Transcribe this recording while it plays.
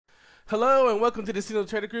Hello and welcome to the Accendo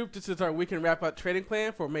Trader Group. This is our weekend wrap-up trading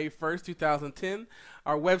plan for May 1st, 2010.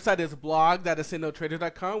 Our website is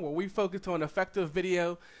blog.accendotrader.com, where we focus on effective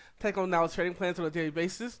video technical knowledge trading plans on a daily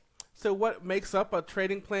basis. So what makes up a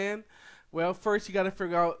trading plan? Well, first you got to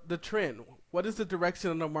figure out the trend. What is the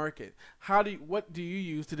direction of the market? What do you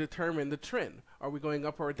use to determine the trend? Are we going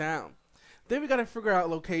up or down? Then we got to figure out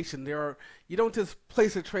location. You don't just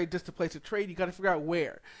place a trade just to place a trade. You got to figure out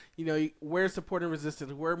where. Where support and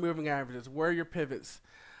resistance, where moving averages, where are your pivots.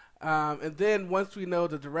 And then once we know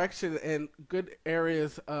the direction and good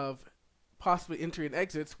areas of possibly entry and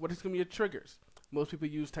exits, what is going to be your triggers? Most people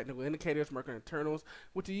use technical indicators, market internals.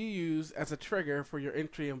 What do you use as a trigger for your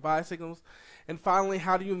entry and buy signals? And finally,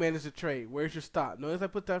 how do you manage the trade? Where's your stop? Notice I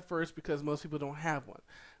put that first because most people don't have one.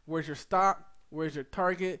 Where's your stop? Where's your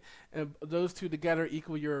target? And those two together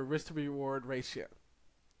equal your risk to reward ratio.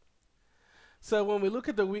 So when we look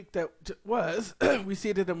at the week that was, we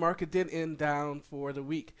see that the market did end down for the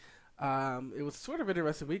week. It was sort of an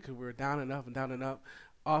interesting week because we were down and up and down and up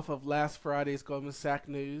off of last Friday's Goldman Sachs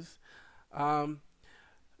news. The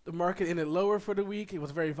market ended lower for the week. It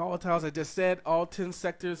was very volatile, as I just said. All 10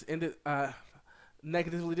 sectors ended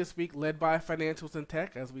negatively this week, led by financials and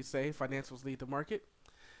tech. As we say, financials lead the market.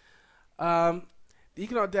 The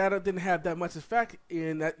economic data didn't have that much effect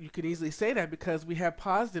in that. You can easily say that because we had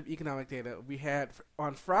positive economic data. We had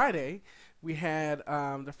on Friday, we had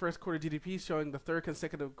the first quarter GDP showing the third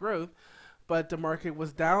consecutive growth, but the market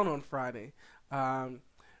was down on Friday.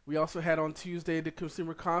 We also had on Tuesday the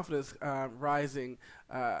consumer confidence rising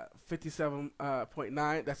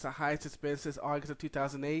 57.9. That's the highest it's been since August of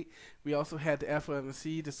 2008. We also had the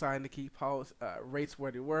FOMC deciding to keep rates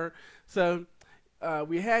where they were. So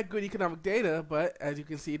we had good economic data, but as you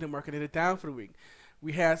can see, the market ended down for the week.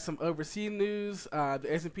 We had some overseas news. The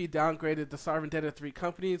S&P downgraded the sovereign debt of 3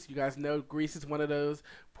 companies. You guys know Greece is one of those.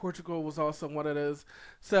 Portugal was also one of those.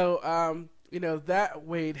 So, that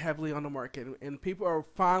weighed heavily on the market. And people are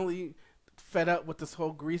finally fed up with this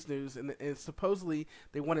whole Greece news. And supposedly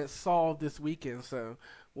they want it solved this weekend. So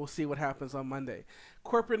we'll see what happens on Monday.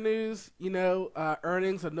 Corporate news,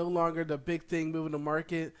 earnings are no longer the big thing moving the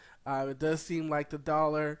market. It does seem like the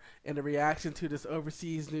dollar and the reaction to this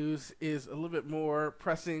overseas news is a little bit more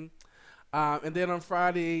pressing. And then on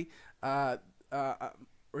Friday, a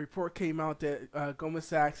report came out that Goldman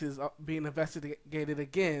Sachs is being investigated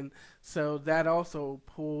again. So that also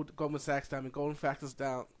pulled Goldman Sachs down. And Goldman Sachs is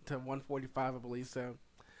down to 145, I believe. So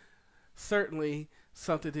certainly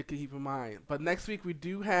something to keep in mind. But next week we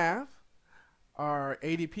do have our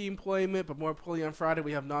ADP employment, but more importantly on Friday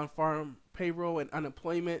we have non-farm payroll and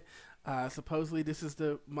unemployment. Supposedly this is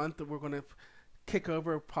the month that we're going to kick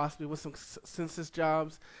over possibly with some census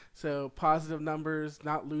jobs. So positive numbers,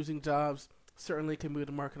 not losing jobs, certainly can move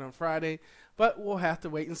the market on Friday, but we'll have to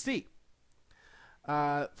wait and see.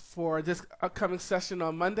 For this upcoming session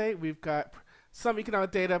on Monday, we've got some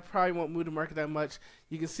economic data, probably won't move the market that much.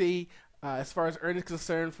 You can see as far as earnings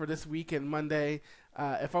concerned for this week and Monday,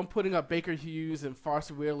 if I'm putting up Baker Hughes and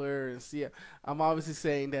Foster Wheeler and CF, I'm obviously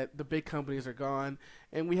saying that the big companies are gone.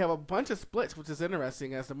 And we have a bunch of splits, which is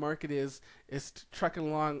interesting as the market is trucking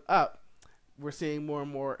along up. We're seeing more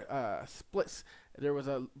and more splits. There was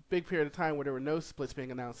a big period of time where there were no splits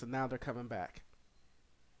being announced, and now they're coming back.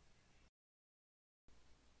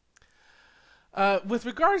 With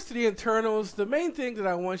regards to the internals, the main thing that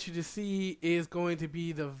I want you to see is going to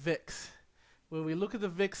be the VIX. When we look at the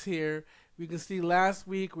VIX here, we can see last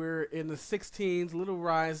week we're in the 16s, little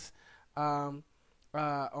rise on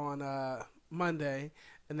Monday,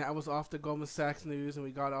 and that was off the Goldman Sachs news, and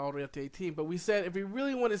we got all the way up to 18. But we said if we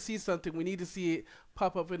really want to see something, we need to see it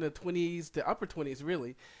pop up in the 20s, the upper 20s,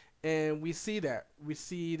 really. And we see that. We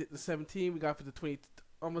see the 17, we got for the 20,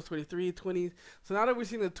 almost 23, 20. So now that we're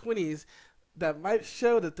seeing the 20s, that might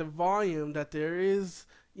show that the volume, that there is,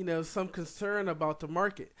 some concern about the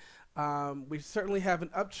market. We certainly have an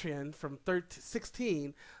uptrend from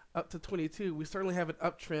 16 up to 22. We certainly have an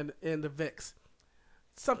uptrend in the VIX.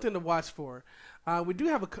 Something to watch for. We do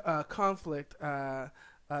have a conflict.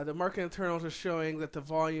 The market internals are showing that the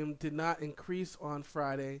volume did not increase on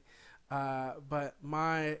Friday, but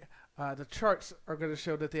the charts are going to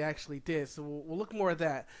show that they actually did. So we'll look more at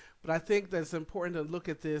that. But I think that it's important to look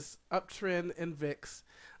at this uptrend in VIX.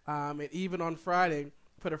 And even on Friday,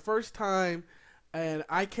 for the first time, and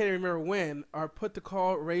I can't remember when, our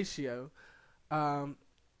put-to-call ratio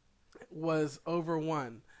was over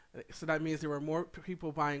 1. So that means there were more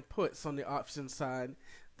people buying puts on the option side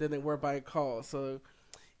than they were buying calls. So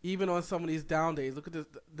even on some of these down days, look at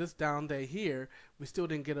this down day here, we still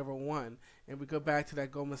didn't get over 1. And we go back to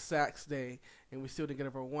that Goldman Sachs day, and we still didn't get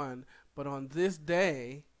over 1. But on this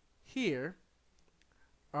day here,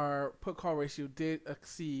 our put call ratio did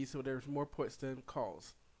exceed, so there's more puts than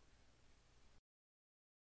calls.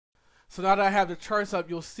 So now that I have the charts up,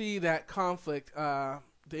 you'll see that conflict. The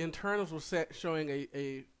internals were showing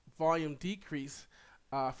a volume decrease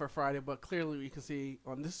for Friday, but clearly we can see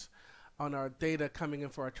on our data coming in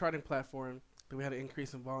for our charting platform that we had an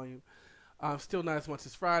increase in volume. Still not as much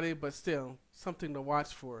as Friday, but still something to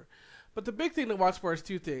watch for. But the big thing to watch for is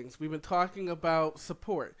two things. We've been talking about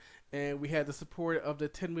support, and we had the support of the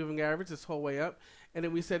 10 moving average this whole way up, and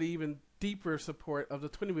then we said even deeper support of the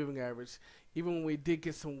 20 moving average. Even when we did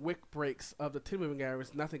get some wick breaks of the 10 moving average,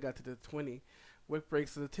 nothing got to the 20. Wick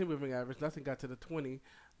breaks of the 10 moving average, nothing got to the 20.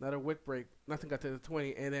 Another wick break, nothing got to the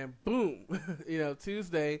 20, and then boom,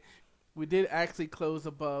 Tuesday, we did actually close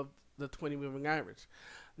above the 20 moving average.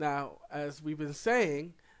 Now, as we've been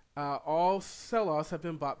saying, all sell-offs have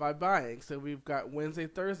been bought by buying. So we've got Wednesday,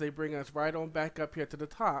 Thursday bringing us right on back up here to the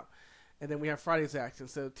top, and then we have Friday's action.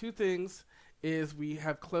 So two things is we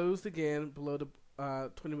have closed again below the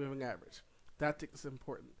 20 moving average. That is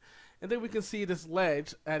important. And then we can see this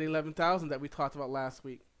ledge at 11,000 that we talked about last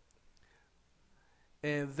week.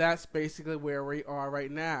 And that's basically where we are right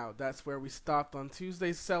now. That's where we stopped on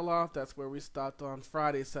Tuesday's sell-off. That's where we stopped on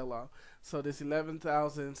Friday's sell-off. So this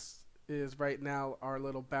 11,000 is right now our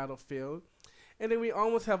little battlefield. And then we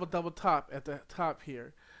almost have a double top at the top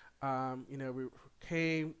here. We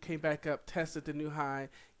came back up, tested the new high,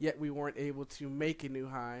 yet we weren't able to make a new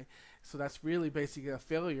high. So that's really basically a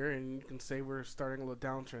failure, and you can say we're starting a little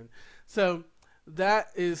downtrend. So that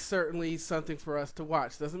is certainly something for us to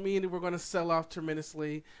watch. Doesn't mean that we're going to sell off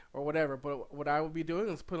tremendously or whatever, but what I will be doing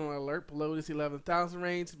is put on an alert below this 11,000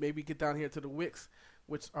 range, maybe get down here to the wicks,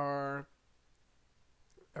 which are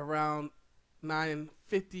around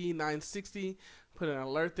 950, 960, put an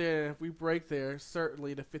alert there, and if we break there,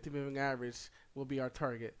 certainly the 50 moving average will be our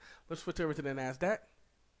target. Let's switch over to the NASDAQ.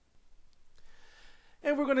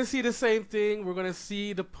 And we're going to see the same thing. We're going to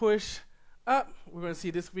see the push up. We're going to see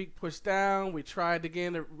this week push down. We tried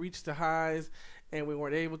again to reach the highs, and we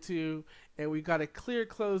weren't able to. And we got a clear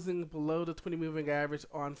closing below the 20 moving average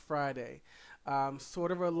on Friday.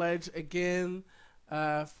 Sort of a ledge again,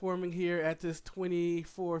 forming here at this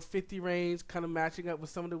 2450 range, kind of matching up with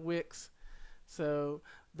some of the wicks. So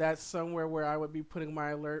that's somewhere where I would be putting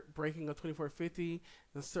my alert, breaking of 2450,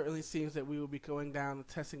 and certainly seems that we will be going down and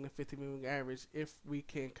testing the 50 moving average if we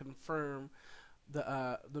can confirm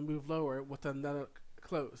the move lower with another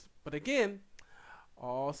close. But again,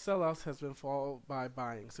 all sell-offs has been followed by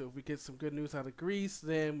buying. So if we get some good news out of Greece,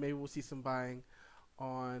 then maybe we'll see some buying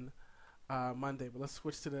on Monday. But let's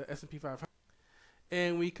switch to the S&P 500.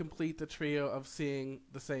 And we complete the trio of seeing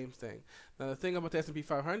the same thing. Now, the thing about the S&P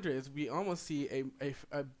 500 is we almost see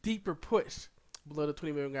a deeper push below the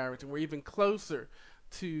 20 moving average, and we're even closer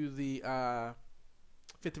to the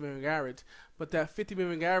 50 moving average. But that 50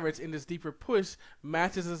 moving average in this deeper push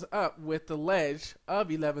matches us up with the ledge of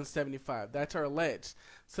 1175. That's our ledge.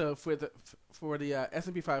 So for the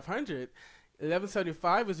S&P 500,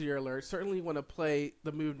 1175 is your alert. Certainly want to play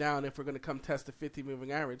the move down if we're going to come test the 50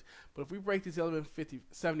 moving average. But if we break this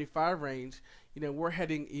 1175 range, we're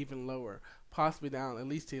heading even lower, possibly down at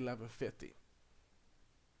least to 1150.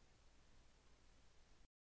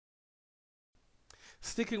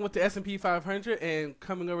 Sticking with the S&P 500 and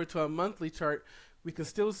coming over to a monthly chart, we can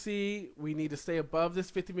still see we need to stay above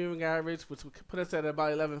this 50 moving average, which would put us at about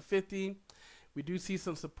 1150. We do see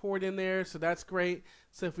some support in there, so that's great.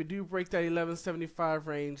 So if we do break that 1175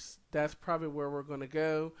 range, that's probably where we're going to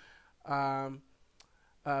go.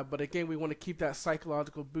 But again, we want to keep that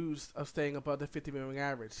psychological boost of staying above the 50 moving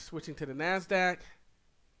average. Switching to the NASDAQ,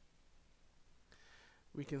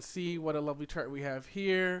 we can see what a lovely chart we have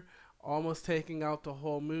here. Almost taking out the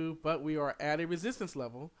whole move, but we are at a resistance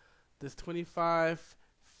level. This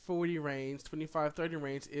 2540 range, 2530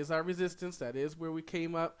 range is our resistance. That is where we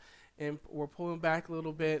came up, and we're pulling back a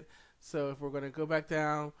little bit. So if we're going to go back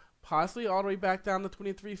down, possibly all the way back down to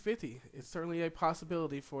 2350, it's certainly a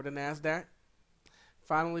possibility for the NASDAQ.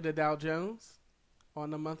 Finally, the Dow Jones on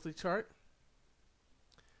the monthly chart.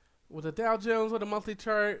 With the Dow Jones on the monthly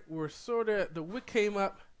chart, we're the wick came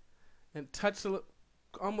up and touched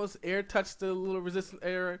almost touched the little resistance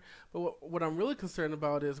area. But what I'm really concerned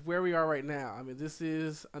about is where we are right now. I mean, this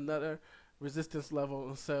is another resistance level,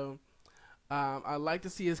 and so I'd like to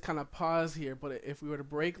see us kind of pause here. But if we were to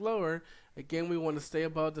break lower, again, we want to stay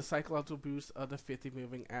above the psychological boost of the 50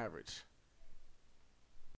 moving average.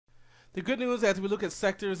 The good news as we look at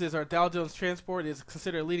sectors is our Dow Jones Transport is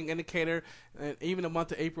considered a leading indicator, and even the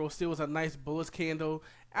month of April still was a nice bullish candle.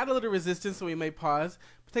 Add a little resistance, so we may pause.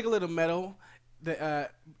 But take a little metal. The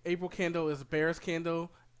April candle is a bearish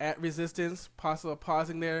candle. at resistance, possible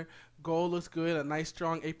pausing there. Gold looks good, a nice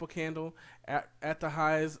strong April candle at the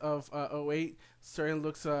highs of 08. Certainly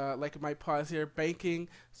looks like it might pause here. Banking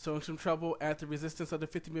showing some trouble at the resistance of the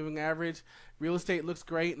 50 moving average. Real estate looks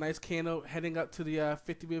great, nice candle heading up to the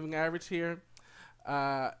 50 moving average here.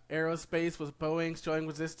 Aerospace was Boeing showing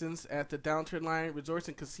resistance at the downtrend line. Resorts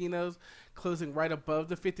and casinos closing right above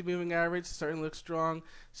the 50 moving average. Certainly looks strong.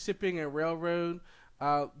 Shipping and railroad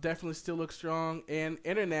definitely still looks strong. And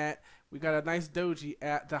internet, we got a nice doji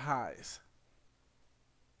at the highs.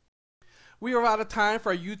 We are out of time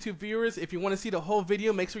for our YouTube viewers. If you want to see the whole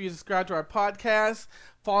video, make sure you subscribe to our podcast,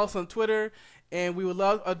 follow us on Twitter, and we would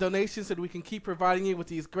love a donation so that we can keep providing you with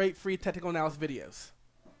these great free technical analysis videos.